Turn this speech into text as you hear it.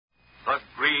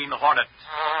Hornet.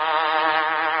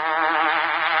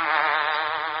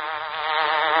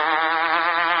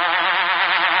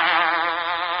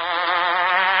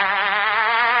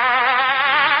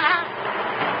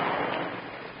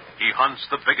 He hunts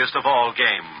the biggest of all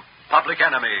game, public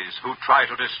enemies who try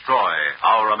to destroy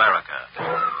our America.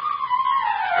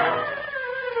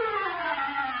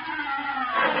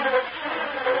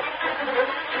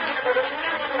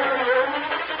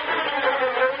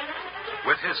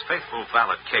 With his faithful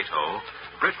valet Cato,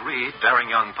 Britt Reed, daring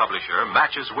young publisher,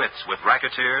 matches wits with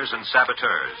racketeers and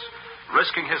saboteurs,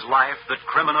 risking his life that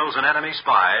criminals and enemy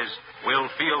spies will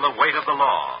feel the weight of the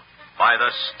law by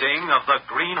the sting of the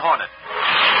Green Hornet.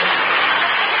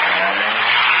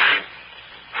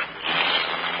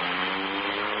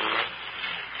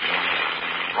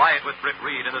 Ride with Britt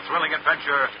Reed in the thrilling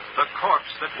adventure, The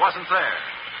Corpse That Wasn't There.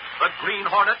 The Green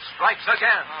Hornet strikes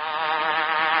again.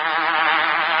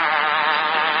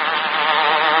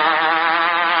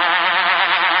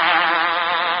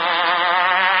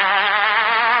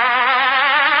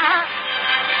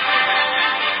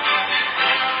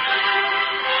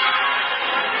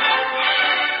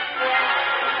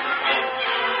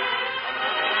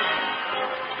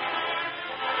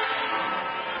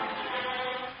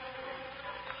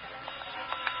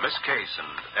 Miss Case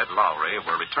and Ed Lowry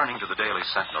were returning to the Daily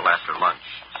Sentinel after lunch.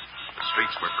 The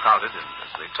streets were crowded, and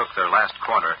as they took their last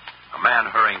corner, a man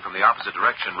hurrying from the opposite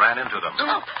direction ran into them.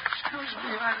 Oh, excuse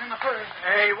me, I'm in a hurry.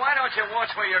 Hey, why don't you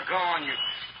watch where you're going, you...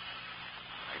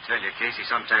 I tell you, Casey,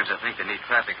 sometimes I think they need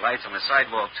traffic lights on the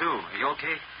sidewalk, too. Are you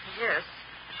okay? Yes,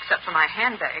 except for my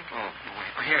handbag. Oh,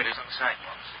 wait. Here it is on the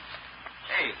sidewalk.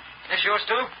 Hey, this yours,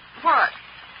 too? What?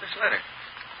 This letter.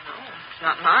 No, it's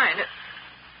not mine.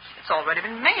 It's already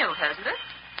been mailed, hasn't it?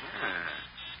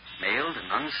 Yeah. Mailed and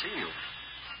unsealed.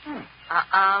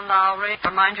 Lowry.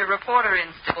 Mind your reporter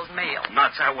instills mail.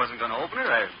 Nuts, I wasn't going to open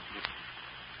it.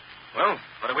 Well,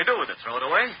 what do we do with it? Throw it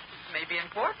away? It may be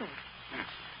important.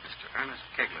 Mr. Ernest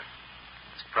Kegler.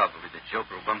 It's probably the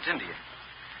joker who bumped into you.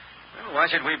 Well,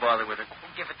 why should we bother with it?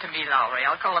 Give it to me, Lowry.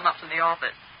 I'll call him up from the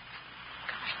office.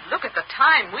 Gosh, look at the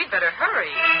time. We'd better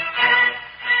hurry.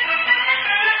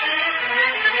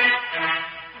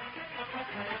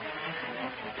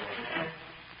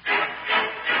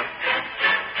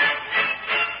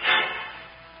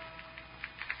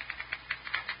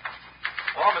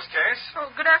 Well, Miss Case? Oh,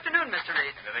 good afternoon, Mr.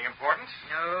 Reed. Anything important?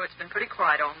 No, it's been pretty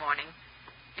quiet all morning.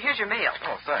 Here's your mail.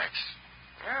 Oh, thanks.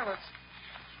 Well, let's...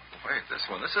 Wait, this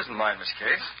one. This isn't mine, Miss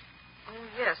Case. Oh,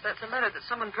 yes, that's a letter that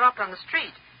someone dropped on the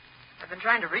street. I've been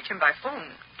trying to reach him by phone.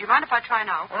 Do you mind if I try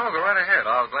now? Oh, go right ahead.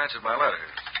 I'll glance at my letter.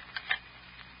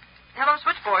 Hello,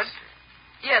 switchboard.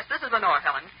 Yes, this is Lenore,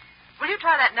 Helen. Will you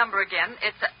try that number again?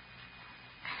 It's...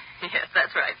 Yes, that's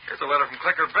right. Here's a letter from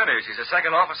Clicker Benny. She's a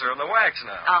second officer in the wax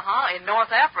now. Uh-huh, in North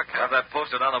Africa. Have that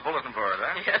posted on the bulletin board,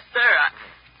 huh? Yes, sir.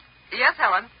 Yes,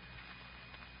 Helen.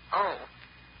 Oh.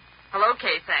 Hello,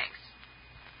 Kay, thanks.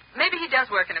 Maybe he does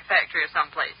work in a factory or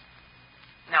someplace.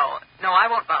 No, I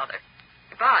won't bother.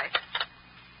 Goodbye.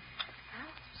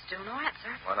 Well, still no answer.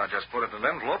 Why not just put it in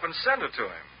an envelope and send it to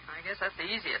him? I guess that's the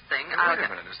easiest thing. Wait a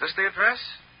minute. Is this the address?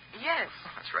 Yes.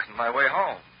 That's right in my way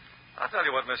home. I'll tell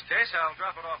you what, Miss Case. I'll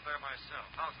drop it off there myself.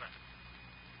 How's that?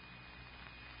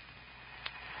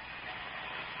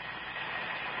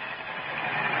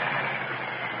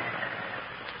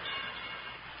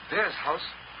 There's house.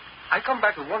 I come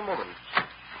back in one moment.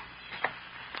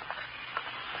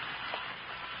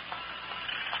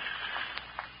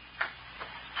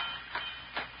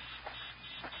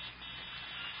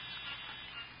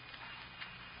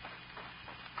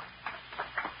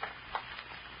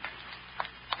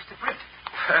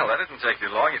 Well, that didn't take you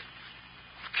long.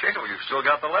 Cato, you've still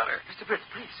got the letter. Mr. Britt,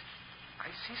 please.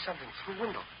 I see something through the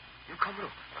window. You come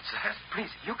look. What's that? Please,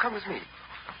 you come with me.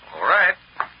 All right.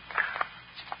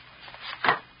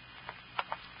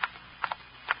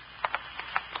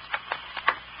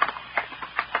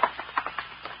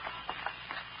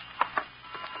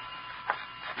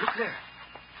 Look there.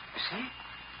 You see?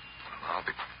 Well, I'll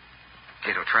be...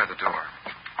 Cato, try the door.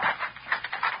 Oh,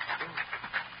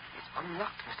 it's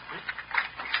unlocked, Mr. Britt.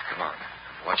 Come on.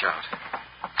 Watch out.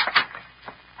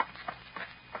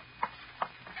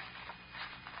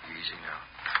 Easy now.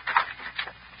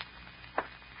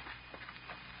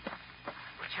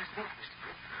 What do you think, Mr.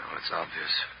 Britt? Well, it's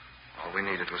obvious. All we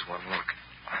needed was one look.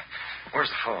 Where's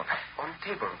the phone? On the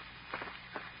table.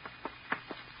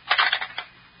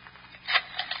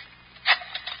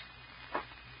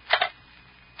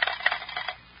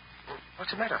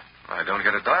 What's the matter? I don't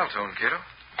get a dial tone, Cato.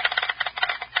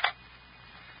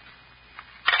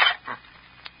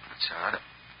 That's odd.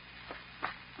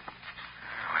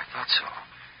 Oh, I thought so.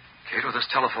 Cato, this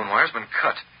telephone wire's been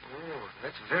cut. Oh,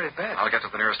 that's very bad. I'll get to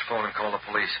the nearest phone and call the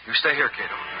police. You stay here,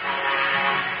 Cato.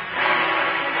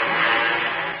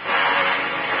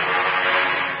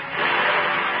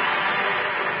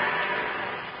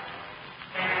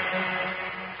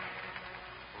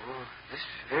 Oh, this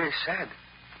is very sad.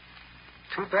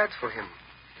 Too bad for him.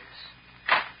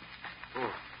 Yes.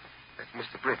 Oh, that's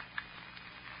Mr. Britt.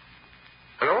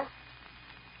 Hello?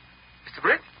 Mr.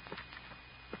 Britt?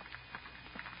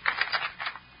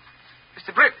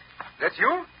 Mr. Britt, that's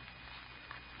you?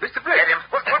 Mr. Britt. Get him.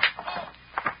 What?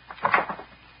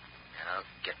 I'll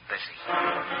get busy.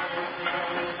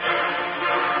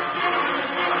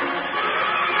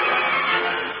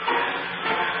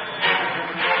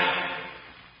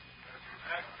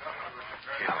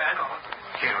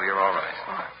 Cato, you're all right.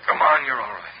 Come on, you're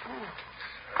all right.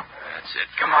 That's it.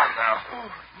 Come on now.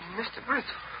 Oh, Mr. Britt,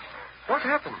 what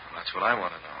happened? That's what I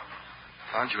want to know.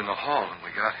 Found you in the hall when we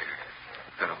got here.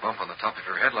 Got a bump on the top of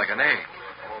your head like an egg.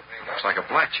 Looks like a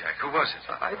blackjack. Who was it?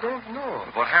 I don't know.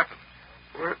 What happened?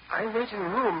 Well, I wait in the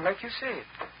room, like you say.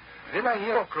 Then I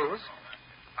hear close.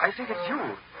 I think it's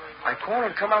you. I call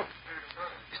and come out.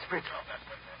 Mr. Britt,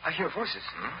 I hear voices.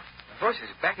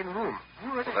 Voices back in the room.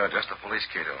 Who are they? They're just the police,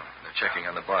 Cato. They're checking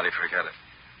on the body. Forget it.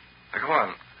 Now, go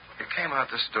on. You came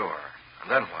out this door. And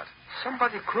then what?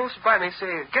 Somebody close by me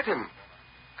say, get him.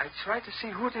 I tried to see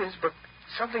who it is, but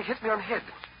something hit me on the head.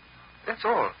 That's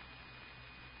all.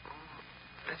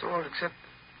 That's all except...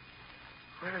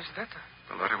 Where is the letter?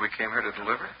 The letter we came here to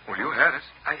deliver? Well, you had it.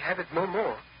 I have it no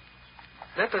more.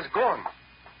 Letter's gone.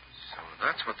 So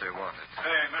that's what they wanted.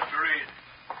 Hey, Mr. Reed.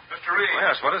 Mr. Reed.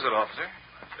 Yes, what is it, officer?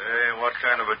 Hey, what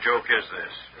kind of a joke is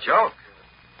this? Joke.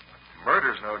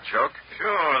 Murder's no joke.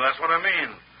 Sure, that's what I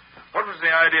mean. What was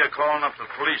the idea of calling up the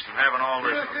police and having all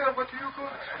this... What are you going...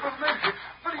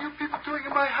 What are you people doing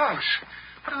in my house?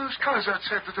 What are those cars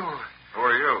outside the door? Who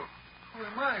are you? Who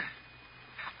am I?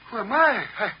 Who am I?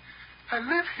 I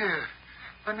live here.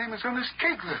 My name is Ernest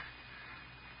Kegler.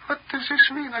 What does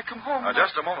this mean? I come home...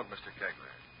 Just a moment, Mr.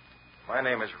 Kegler. My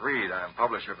name is Reed. I'm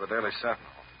publisher of the Daily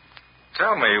Sentinel.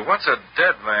 Tell me, what's a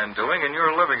dead man doing in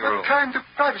your living room? What kind of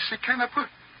privacy can I put...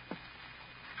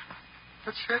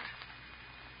 What's that?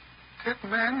 Dead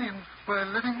man in my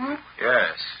living room?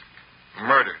 Yes.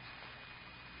 Murdered.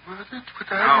 Murdered?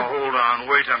 Now, hold on.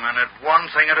 Wait a minute. One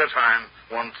thing at a time.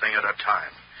 One thing at a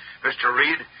time. Mr.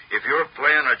 Reed, if you're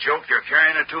playing a joke, you're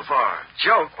carrying it too far.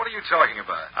 Joke? What are you talking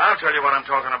about? I'll tell you what I'm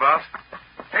talking about.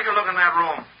 Take a look in that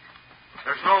room.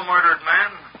 There's no murdered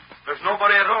man. There's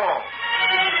nobody at all.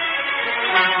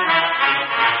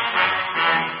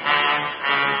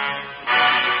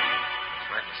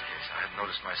 That's right, Miss Case. I hadn't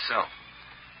noticed myself.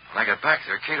 When I got back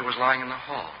there, Cato was lying in the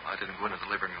hall. I didn't go into the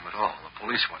living room at all. The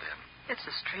police went in. It's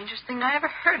the strangest thing I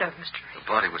ever heard of, Mr. Reed. The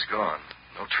body was gone.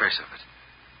 No trace of it.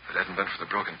 If it hadn't been for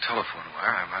the broken telephone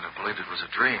wire, I might have believed it was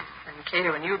a dream. And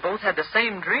Cato and you both had the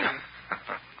same dream.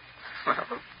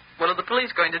 Well, what are the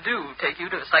police going to do? Take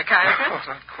you to a psychiatrist?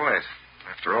 No, not quite.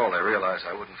 After all, they realized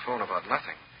I wouldn't phone about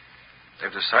nothing.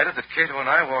 They've decided that Cato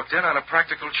and I walked in on a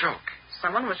practical joke.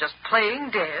 Someone was just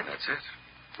playing dead. That's it.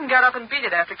 And got up and beat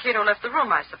it after Cato left the room,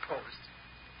 I suppose.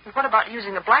 And what about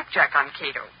using a blackjack on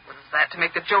Cato? Was that to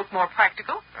make the joke more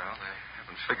practical? Well, they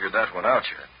haven't figured that one out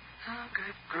yet. Oh,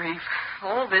 good grief.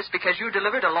 All this because you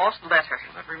delivered a lost letter.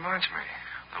 Well, that reminds me.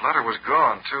 The letter was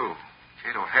gone, too.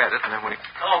 Cato had it, and then when he...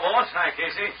 Hello, boss. Hi,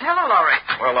 Casey. Hello, Laurie.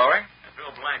 Well, Lowry,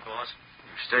 Bill Blank, boss.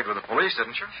 you stayed with the police,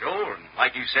 didn't you? Sure. And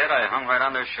like you said, I hung right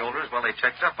on their shoulders while they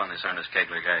checked up on this Ernest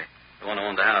Kegler guy, the one who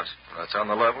owned the house. That's on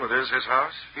the level. It is his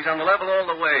house? He's on the level all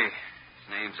the way. His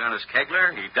name's Ernest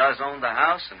Kegler. He does own the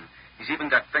house, and he's even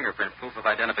got fingerprint proof of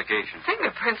identification.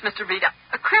 Fingerprints, Mr. Reed.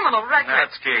 A criminal record.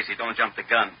 That's Casey. Don't jump the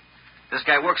gun. This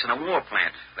guy works in a war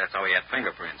plant. That's how he had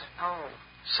fingerprints. Oh.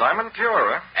 Simon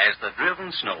Pure, huh? As the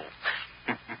driven snow.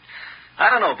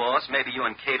 I don't know, boss. Maybe you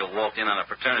and Cato walked in on a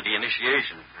fraternity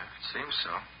initiation. It seems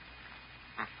so.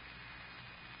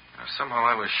 Now, somehow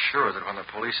I was sure that when the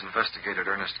police investigated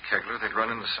Ernest Kegler, they'd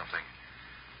run into something.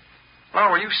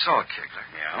 Lowry, you saw Kegler.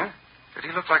 Yeah? Did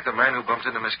he look like the man who bumped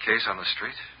into Miss Case on the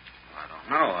street? I don't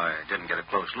know. I didn't get a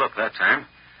close look that time.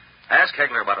 I asked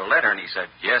Kegler about a letter, and he said,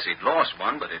 yes, he'd lost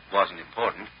one, but it wasn't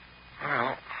important.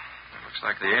 Well, it looks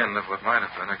like the end of what might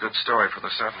have been a good story for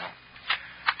the Sentinel.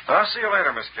 I'll see you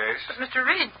later, Miss Case. But, Mr.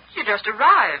 Reed, you just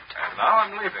arrived. And now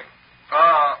I'm leaving.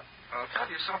 I'll tell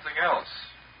you something else.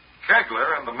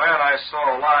 Kegler and the man I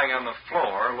saw lying on the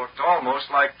floor looked almost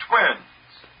like twins.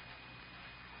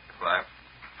 Goodbye.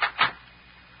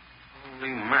 Holy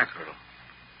mackerel.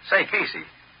 Say, Casey,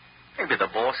 maybe the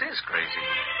boss is crazy.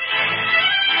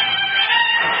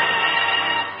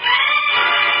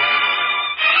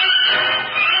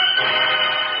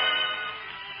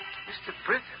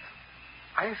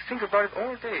 think about it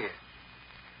all day.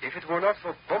 If it were not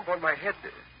for a bump on my head,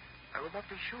 I would not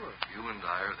be sure. You and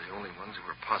I are the only ones who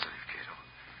are positive, Cato.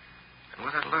 And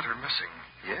with that letter missing...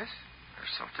 Yes?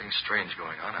 There's something strange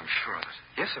going on, I'm sure of it.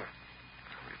 Yes, sir.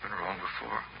 We've been wrong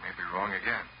before. We may be wrong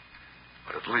again.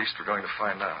 But at least we're going to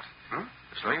find out.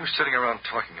 There's no use sitting around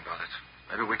talking about it.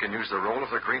 Maybe we can use the role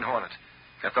of the Green Hornet.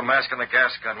 Get the mask and the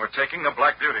gas gun. We're taking the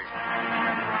Black Beauty.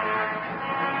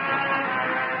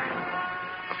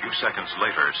 A few seconds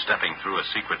later, stepping through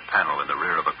a secret panel in the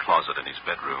rear of a closet in his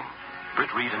bedroom,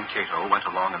 Britt Reed and Cato went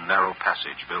along a narrow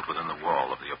passage built within the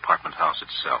wall of the apartment house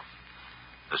itself.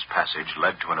 This passage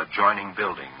led to an adjoining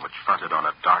building which fronted on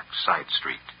a dark side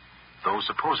street. Though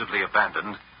supposedly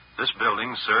abandoned, this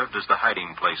building served as the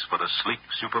hiding place for the sleek,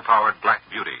 superpowered Black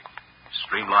Beauty,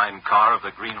 streamlined car of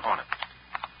the Green Hornet.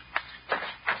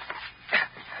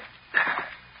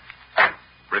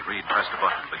 Britt Reed pressed a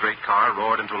button. The great car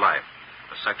roared into life.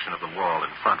 A section of the wall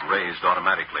in front raised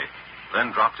automatically,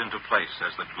 then dropped into place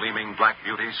as the gleaming Black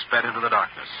Beauty sped into the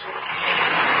darkness.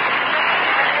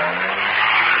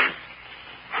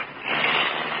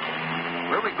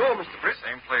 Where we go, Mr. Britt?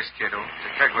 Same place, Cato. To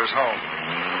Kegler's home.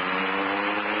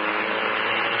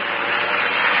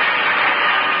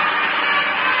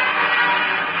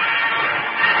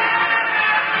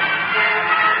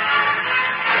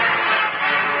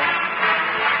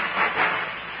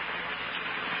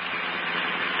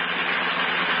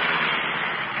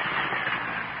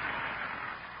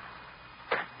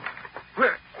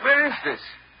 Where is this?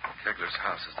 Kegler's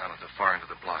house is down at the far end of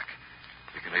the block.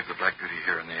 We can leave the Black Beauty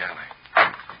here in the alley.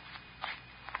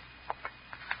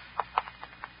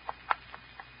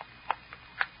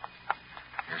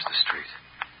 Here's the street.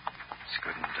 It's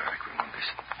good and dark. We won't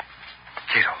listen.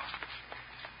 Cato.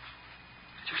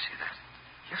 Did you see that?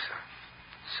 Yes, sir.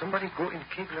 Somebody go in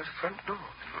Kegler's front door.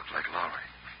 It looked like Lowry.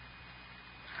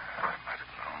 I might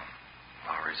have known.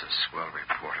 Lowry's a swell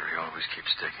reporter. He always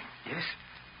keeps digging. Yes,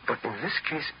 but in this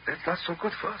case, that's not so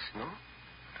good for us, no?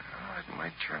 It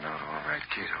might turn out all right,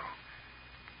 Cato.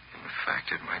 In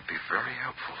fact, it might be very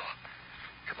helpful.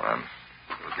 Come on.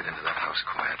 We'll get into that house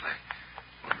quietly.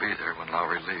 We'll be there when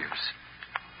Lowry leaves.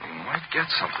 We might get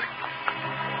something.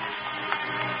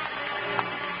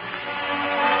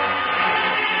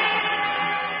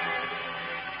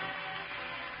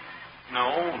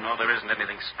 No, there isn't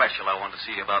anything special I want to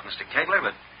see about Mr. Kegler,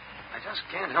 but I just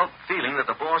can't help feeling that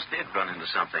the boss did run into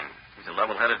something. He's a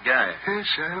level-headed guy. Yes,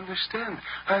 I understand.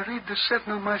 I read the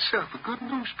Sentinel myself, a good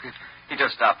newspaper. He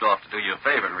just stopped off to do you a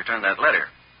favor and return that letter.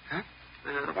 Huh?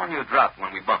 The one you dropped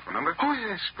when we bumped, remember? Oh,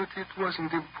 yes, but it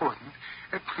wasn't important.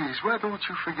 Please, why don't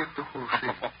you forget the whole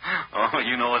thing? Oh,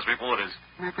 you know us reporters.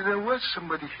 Maybe there was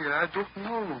somebody here. I don't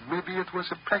know. Maybe it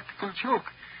was a practical joke.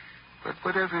 But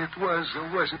whatever it was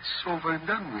it's over and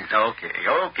done with.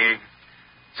 Okay.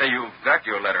 Say, you've got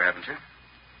your letter, haven't you?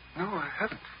 No, I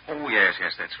haven't. Oh, yes,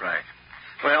 that's right.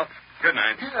 Well, good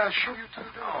night. Here, I'll show you to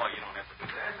the door. Oh, you don't have to do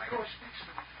that. Go speak to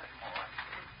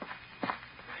me.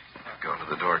 Go to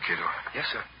the door, Cato. Yes,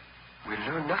 sir. We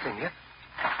learned nothing yet.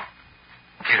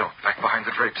 Cato, back behind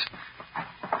the drapes.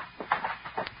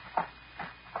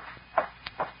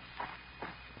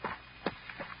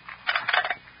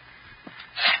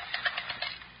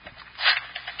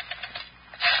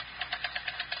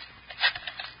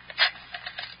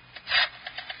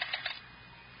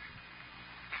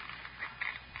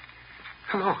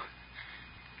 Hello.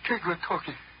 Kegler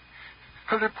talking.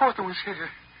 A reporter was here.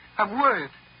 I'm worried.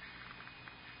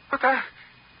 But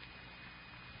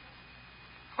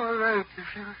all right,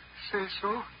 if you say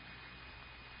so.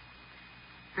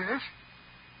 Yes?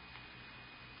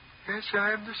 Yes,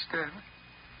 I understand.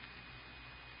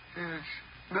 Yes,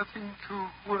 nothing to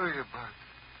worry about.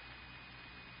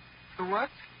 The what?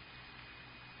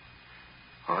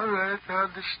 All right, I'll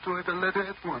destroy the letter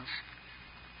at once.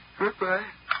 Goodbye.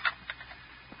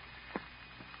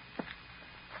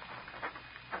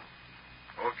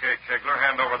 Okay, Kegler,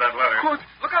 hand over that letter. Good.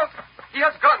 Look out! He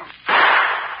has a gun!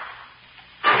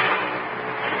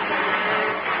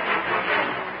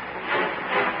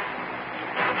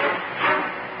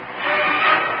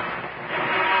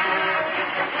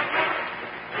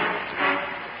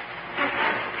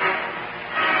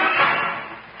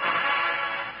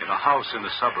 In a house in the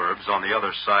suburbs on the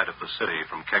other side of the city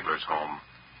from Kegler's home,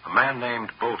 a man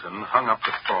named Bolton hung up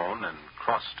the phone and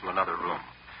crossed to another room.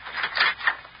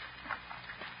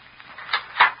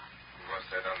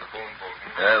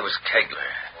 It was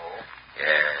Kegler. Oh?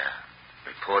 Yeah.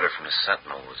 Reporter from the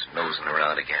Sentinel was nosing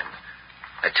around again.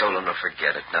 I told him to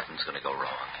forget it. Nothing's going to go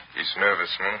wrong. He's nervous,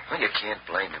 Well, you can't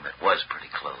blame him. It was pretty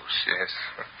close. Yes.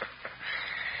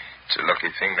 It's a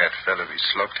lucky thing that fellow we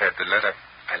slugged had the letter.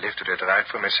 I lifted it right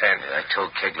from his hand. I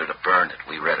told Kegler to burn it.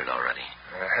 We read it already.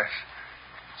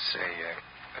 Say,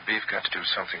 we've got to do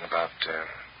something about,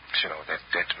 that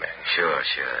dead man. Sure.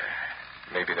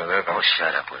 Maybe the other. Oh,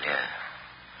 shut up, will you?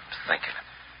 I'm thinking.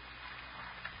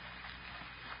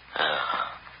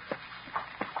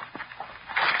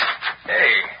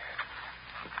 Hey.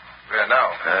 Where now?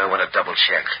 I want to double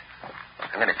check.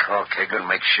 I'm going to call Kegler and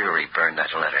make sure he burned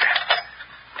that letter.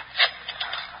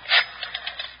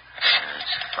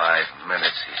 It's 5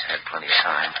 minutes. He's had plenty of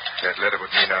time. That letter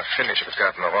would mean our finish if it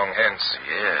got in the wrong hands.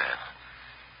 Yeah.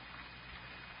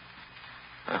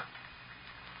 Huh.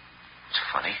 It's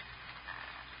funny.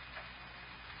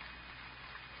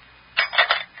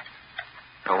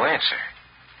 No answer.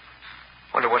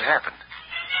 Wonder what happened.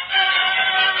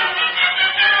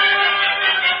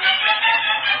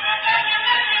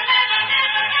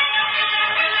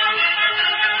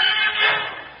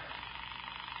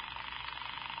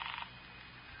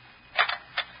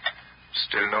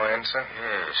 Still no answer?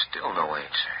 Yeah, still no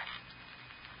answer.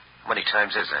 How many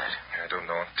times is that? I don't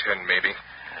know. 10, maybe.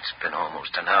 It's been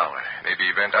almost an hour. Maybe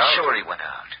he went out. Sure he went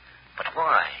out. But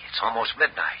why? It's almost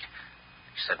midnight.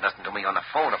 He said nothing to me on the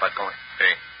phone about going...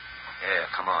 Hey. Yeah,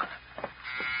 come on.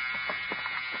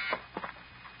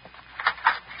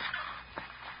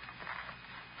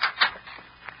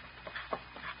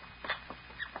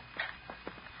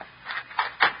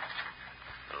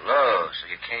 Hello, so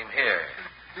you came here.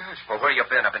 Yes. Well, where you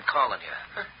been? I've been calling you.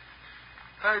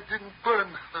 I didn't burn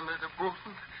the letter,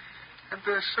 Bolton. And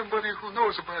there's somebody who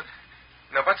knows about it.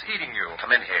 Now, what's eating you?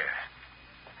 Come in here.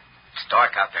 It's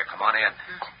dark out there. Come on in.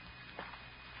 Yes.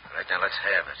 All right, now let's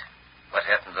have it. What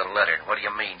happened to the letter, and what do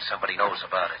you mean somebody knows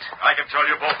about it? I can tell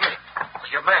you both. Well,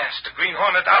 you're masked. The Green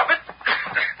Hornet outfit?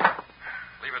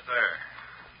 Leave it there.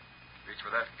 Reach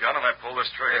for that gun and I pull this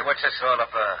trigger. Hey, what's this all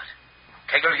about?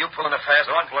 Kegler, you pulling a fast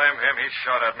one? Don't blame him. He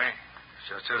shot at me. It's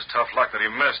just his tough luck that he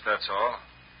missed, that's all.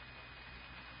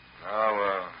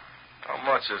 Now, how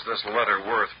much is this letter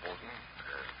worth, Bolton?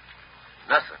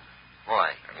 Nothing.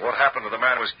 Why? And what happened to the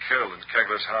man who was killed in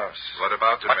Kegler's house? What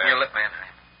about the Button man? your lip,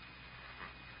 Manheim.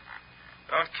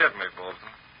 Don't kid me, Bolton.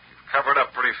 You've covered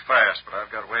up pretty fast, but I've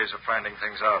got ways of finding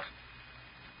things out.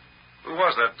 Who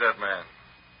was that dead man?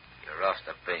 You're off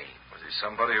the beam. Was he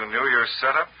somebody who knew your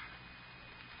setup?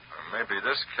 Or maybe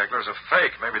this Kegler's a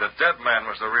fake. Maybe the dead man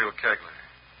was the real Kegler.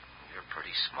 You're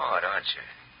pretty smart, aren't you?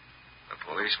 The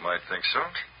police might think so.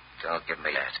 Don't give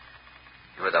me that.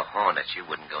 You were the Hornet. You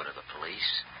wouldn't go to the police.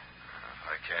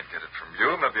 If I can't get it from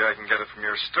you, maybe I can get it from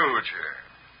your stooge here.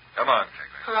 Come on,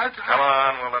 Kegler. Come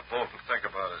I... on, we'll let Bolton think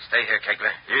about it. Stay here,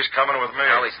 Kegler. He's coming with me.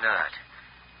 No, he's not.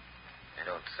 I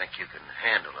don't think you can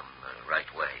handle him the right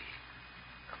way.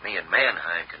 Now, me and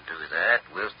Manheim can do that.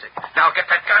 We'll stick... Now, get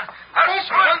that gun.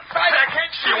 One side, I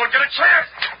can't see. You won't get a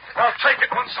chance. I'll take it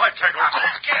one side, Kegler.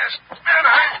 Gas.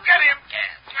 Manheim, get him.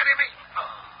 Get him.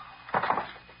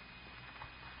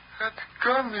 That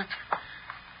gun, it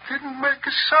didn't make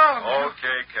a sound.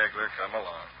 Okay, Kegler, come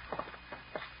along.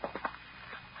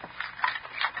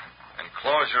 And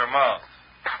close your mouth.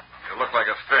 You look like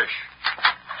a fish.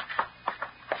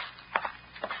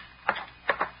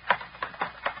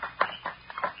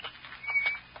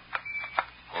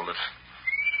 Hold it.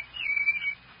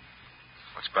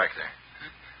 What's back there?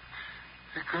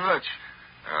 The garage.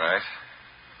 All right.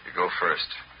 You go first.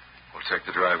 We'll take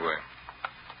the driveway.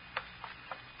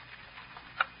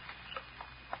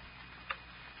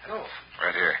 Hello.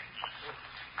 Right here.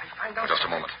 I find out. Just a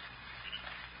moment.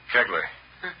 Kegler,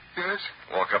 Yes?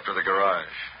 walk up to the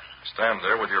garage. Stand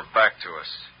there with your back to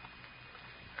us.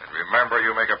 And remember,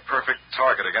 you make a perfect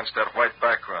target against that white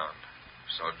background.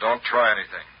 So don't try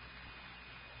anything.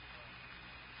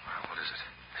 Well, what is it?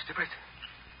 Mr. Britt,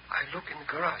 I look in the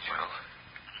garage. Well,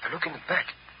 I look in the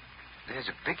back. There's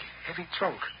a big, heavy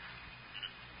trunk.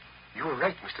 You were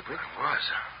right, Mr. Britt. I was.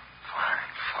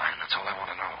 Fine. That's all I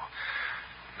want to know.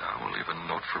 Now we'll leave a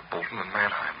note for Bolton and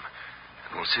Manheim.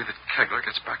 And we'll see that Kegler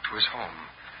gets back to his home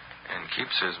and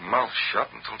keeps his mouth shut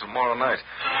until tomorrow night.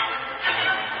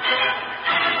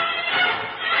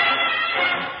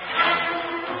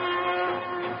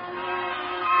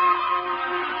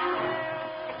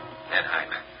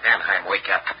 Manheim, wake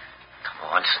up. Come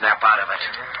on, snap out of it.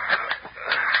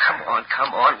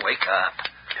 Come on, wake up.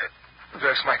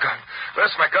 Where's my gun?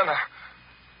 Where's my gun?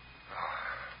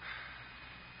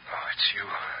 Oh, it's you.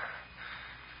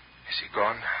 Is he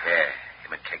gone? Yeah,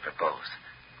 him and Kegler both.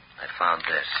 I found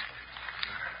this.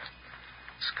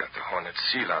 It's got the Hornet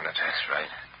seal on it. That's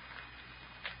right.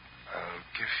 I'll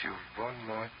give you one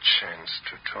more chance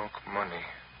to talk money.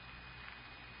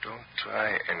 Don't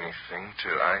try anything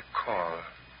till I call.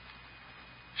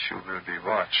 She will be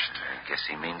watched. I guess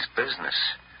he means business.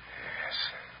 Yes.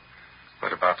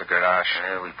 What about the garage?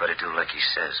 Well, we better do like he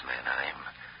says, Mannheim.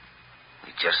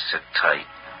 We just sit tight.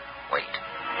 Wait.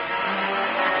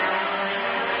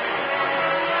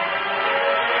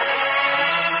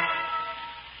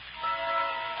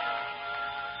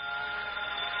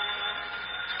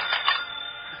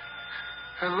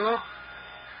 Hello?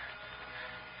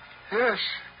 Yes,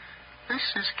 this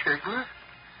is Kegler.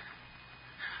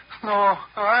 No,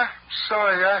 I'm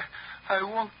sorry. I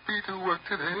won't be to work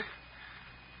today.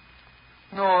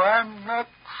 No, I'm not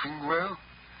feeling well.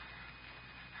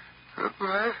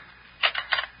 Goodbye.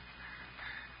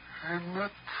 I'm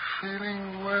not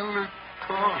feeling well at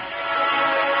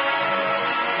all.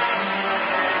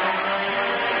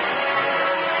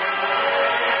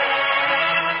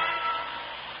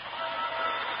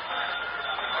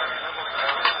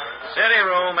 City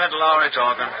room, Ed Lowry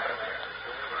talking.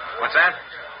 What's that?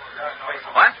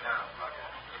 What?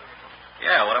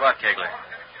 Yeah, what about Kegler?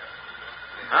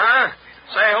 Huh?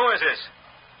 Say, who is this?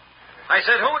 I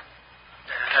said, who?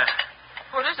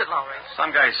 What is it, Lowry?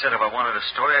 Some guy said if I wanted a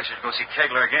story, I should go see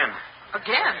Kegler again.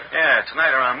 Again? Yeah,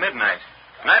 tonight around midnight.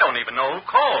 And I don't even know who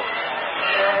called.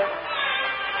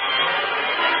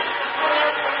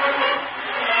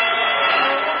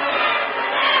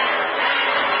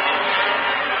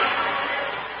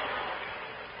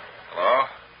 Hello?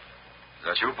 Is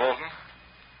that you, Bolton?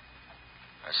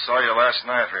 I saw you last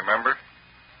night, remember?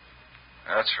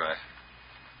 That's right.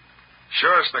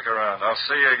 Sure, stick around. I'll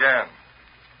see you again.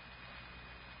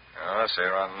 Let's say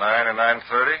around 9 or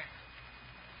 9:30.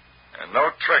 And no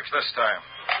tricks this time.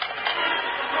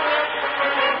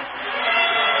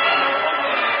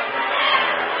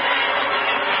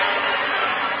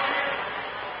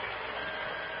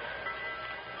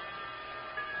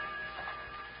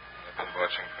 I've been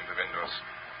watching from the windows.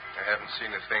 I haven't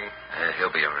seen a thing.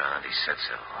 He'll be around. He said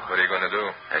so. What are you going to do?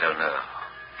 I don't know.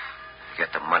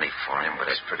 Get the money for him, but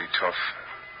It's pretty tough.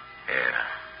 Yeah.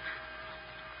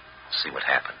 See what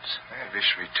happens. I wish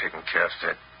we'd taken care of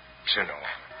that, in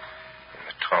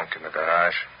the trunk in the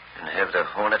garage. And have the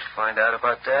Hornet find out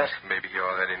about that? Maybe he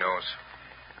already knows.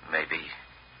 Maybe.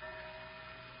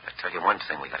 I'll tell you one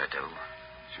thing we gotta do.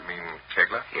 You mean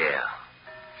Kegler? Yeah.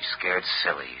 He's scared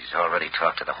silly. He's already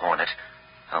talked to the Hornet.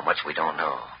 How much we don't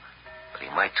know. But he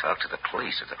might talk to the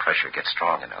police if the pressure gets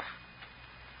strong enough.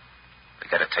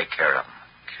 We gotta take care of him.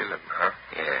 Kill him, huh?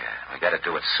 Yeah, we gotta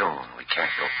do it soon. We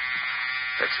can't go.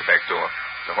 That's the back door.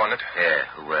 The Hornet? Yeah,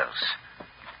 who else?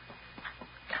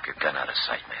 Keep your gun out of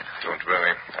sight, man. Don't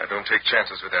worry. I don't take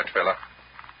chances with that fella.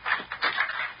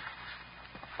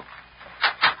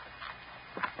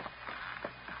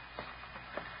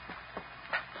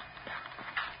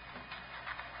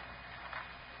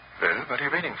 Well, what are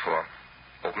you waiting for?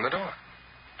 Open the door.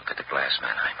 Look at the glass,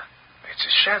 Mannheim. It's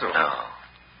a shadow. No.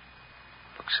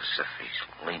 Looks as if he's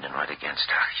leaning right against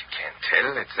her. You can't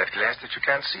tell. It's that glass that you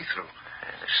can't see through.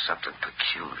 There's something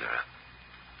peculiar.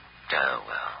 Oh,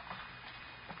 well.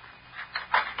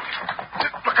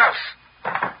 Look out!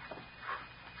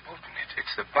 Bolton,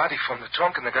 it's the body from the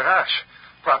trunk in the garage.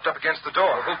 Propped up against the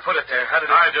door. Who put it there? How did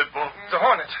it... I did, Bolton. The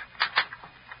Hornet.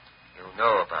 You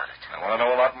know about it. I want to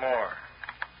know a lot more.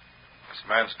 This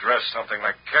man's dressed something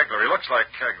like Kegler. He looks like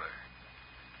Kegler.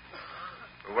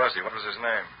 Who was he? What was his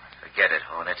name? Forget it,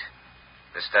 Hornet.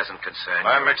 This doesn't concern If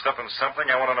I'm you. mixed up in something,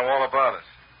 I want to know all about it.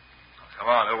 Come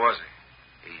on, who was he?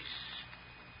 He's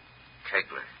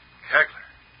Kegler. Kegler.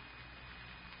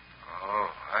 Oh,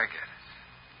 I get it.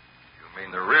 You mean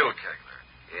the real Kegler?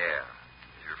 Yeah.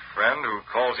 Your friend who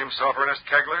calls himself Ernest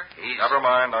Kegler? He's... Never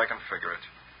mind, I can figure it.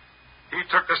 He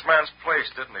took this man's place,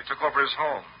 didn't he? Took over his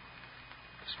home.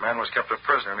 This man was kept a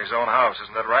prisoner in his own house,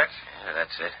 isn't that right? Yeah,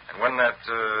 that's it. And when that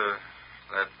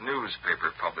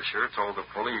newspaper publisher told the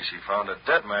police he found a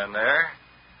dead man there,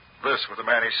 this was the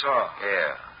man he saw.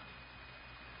 Yeah.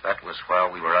 That was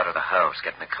while we were out of the house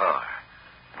getting a car.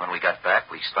 And when we got back,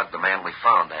 we slugged the man we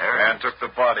found there. And took the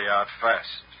body out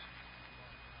fast.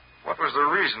 What was the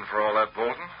reason for all that,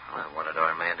 Bolton? Well, wanted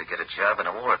our man to get a job in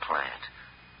a war plant.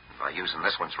 And by using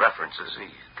this one's references,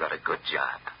 he got a good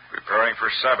job. Preparing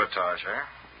for sabotage, eh?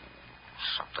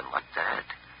 Something like that.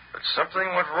 But something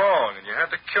went wrong, and you had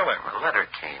to kill him. A letter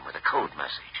came with a code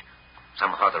message.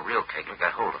 Somehow the real Kegler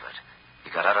got hold of it.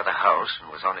 He got out of the house and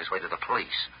was on his way to the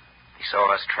police. He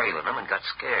saw us trailing him and got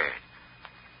scared.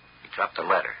 He dropped the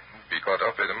letter. We caught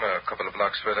up with him a couple of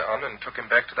blocks further on and took him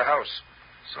back to the house.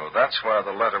 So that's why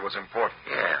the letter was important.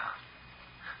 Yeah.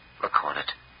 Look, Hornet,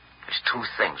 there's two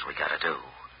things we gotta do.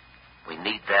 We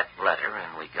need that letter,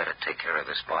 and we gotta take care of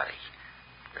this body.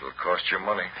 It'll cost you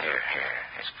money. Here.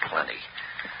 There's plenty.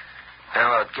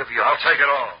 Now, I'll give you... I'll take it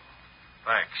all.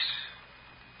 Thanks.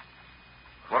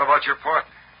 What about your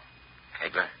partner?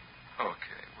 Kegler?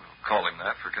 Okay, we'll call him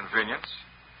that for convenience.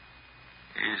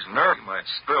 He's nervous. He might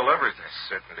spill everything.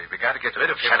 Certainly. We got to get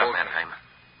rid of him. Shut up, Mannheim.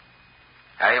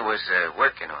 I was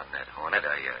working on that Hornet.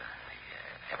 I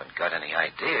haven't got any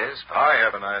ideas. But... I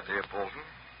have an idea, Bolton.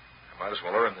 I might as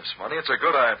well earn this money. It's a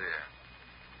good idea.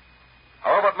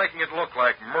 How about making it look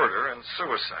like murder and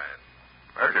suicide?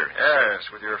 Murder? Yes,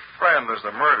 with your friend as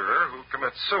the murderer who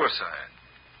commits suicide.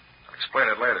 I'll explain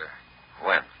it later.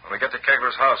 When? When we get to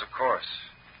Kegler's house, of course.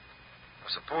 Now,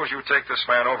 suppose you take this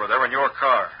man over there in your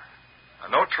car. Now,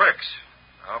 no tricks.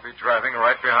 I'll be driving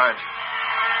right behind you.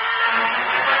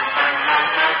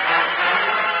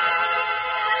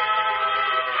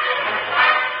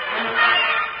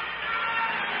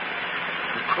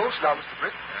 We're close now, Mr.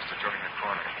 Britt. Yes, they're turning the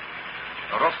corner.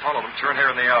 Now, don't follow them. Turn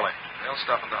here in the alley. They'll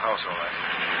stop at the house, all right.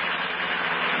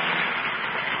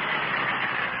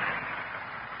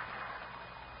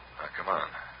 Now, come on.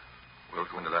 We'll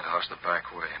go into that house the back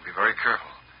way and be very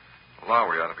careful.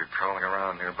 Lowry ought to be prowling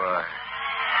around nearby.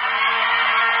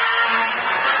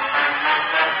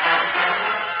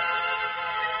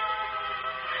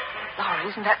 Laura,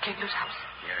 isn't that Kegler's house?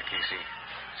 Yeah, Casey.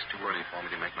 It's too early for me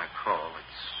to make my call.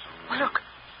 It's... Well, look.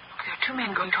 There are two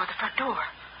men going toward the front door.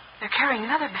 They're carrying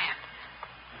another man.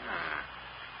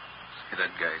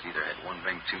 That guy's either had one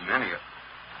drink too many or...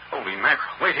 Holy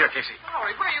mackerel. Wait here, Casey.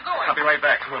 Lowry, where are you going? I'll be right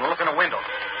back. I'm going to look in a window.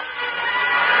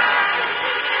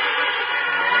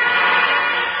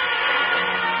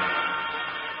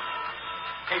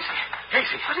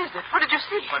 Casey. What is it? What did you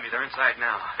see? Plenty. They're inside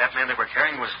now. That man they were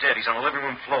carrying was dead. He's on the living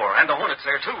room floor. And the Hornet's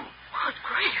there, too. Good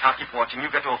grief. I'll keep watching.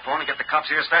 You get to a phone and get the cops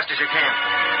here as fast as you can.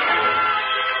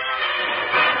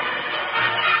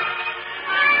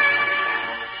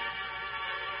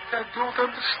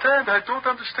 I don't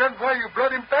understand why you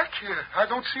brought him back here. I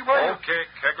don't see why. Okay,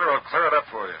 Kegler, I'll clear it up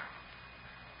for you.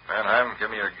 Mannheim, give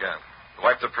me your gun.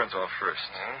 Wipe the print off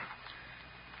first.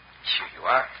 Here you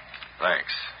are.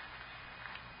 Thanks.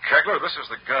 Kegler, this is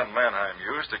the gun Mannheim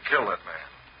used to kill that man.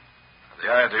 The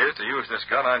idea is to use this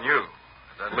gun on you,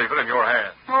 and then leave it in your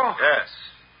hand. No. Yes.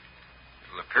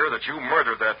 It'll appear that you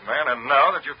murdered that man, and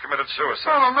now that you've committed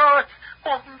suicide. No.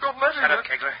 Don't let him. Shut up,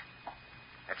 Kegler.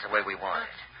 That's the way we want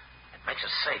it. It makes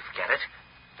us safe, get it?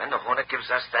 Then the Hornet gives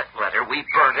us that letter, we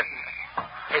burn it, and...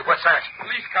 Hey, what's that?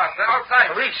 Police car, they're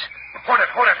outside. Police! Hornet,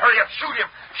 hurry up, shoot him!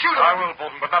 Shoot him! I will,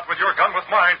 Bolton, but not with your gun, with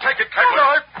mine. Take it,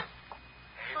 Kegler.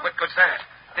 Hey, what good's that?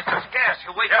 It's just gas.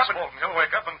 He'll wake Yes, up and... Bolton, he'll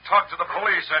wake up and talk to the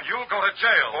police, and you'll go to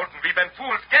jail. Bolton, we've been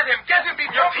fooled. Get him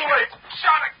before... You're too late.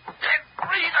 Shot it. Can't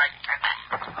breathe. I can't...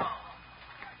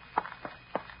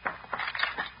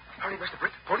 Hurry, Mr.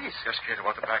 Britt. Police. Yes, Cato,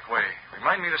 out the back way.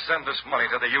 Remind me to send this money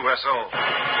to the USO.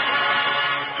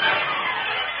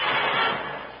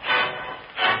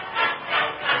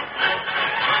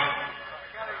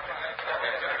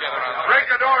 Break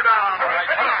the door down. All right.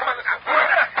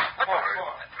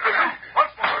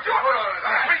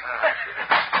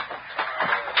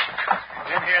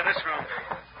 In here, this room.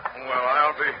 Well,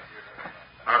 I'll be...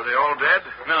 Are they all dead?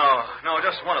 No,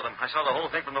 just one of them. I saw the whole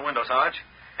thing from the window, Sarge.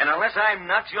 And unless I'm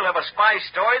nuts, you'll have a spy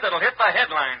story that'll hit the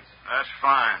headlines. That's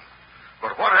fine.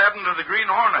 But what happened to the Green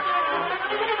Hornet?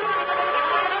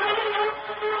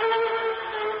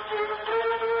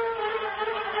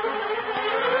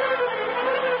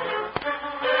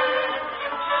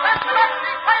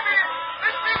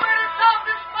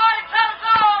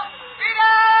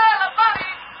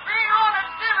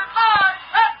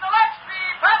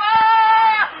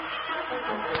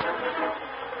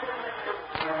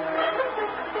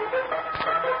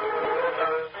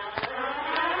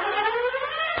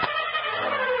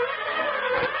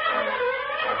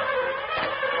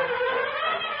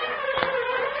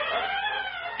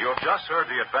 You've just heard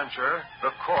the adventure, The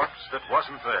Corpse That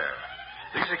Wasn't There.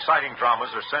 These exciting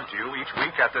dramas are sent to you each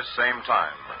week at this same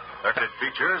time. They're credit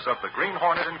features of the Green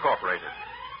Hornet Incorporated.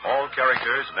 All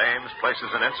characters, names, places,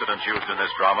 and incidents used in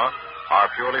this drama are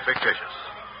purely fictitious.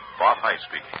 Bob Height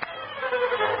speaking.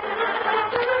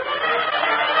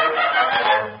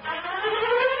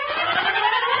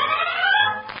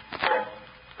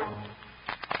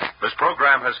 This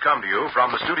program has come to you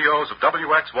from the studios of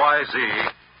WXYZ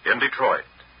in Detroit.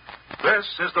 This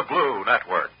is the Blue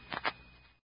Network.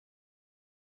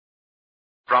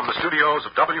 From the studios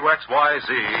of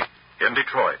WXYZ in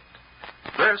Detroit,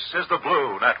 this is the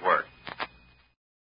Blue Network.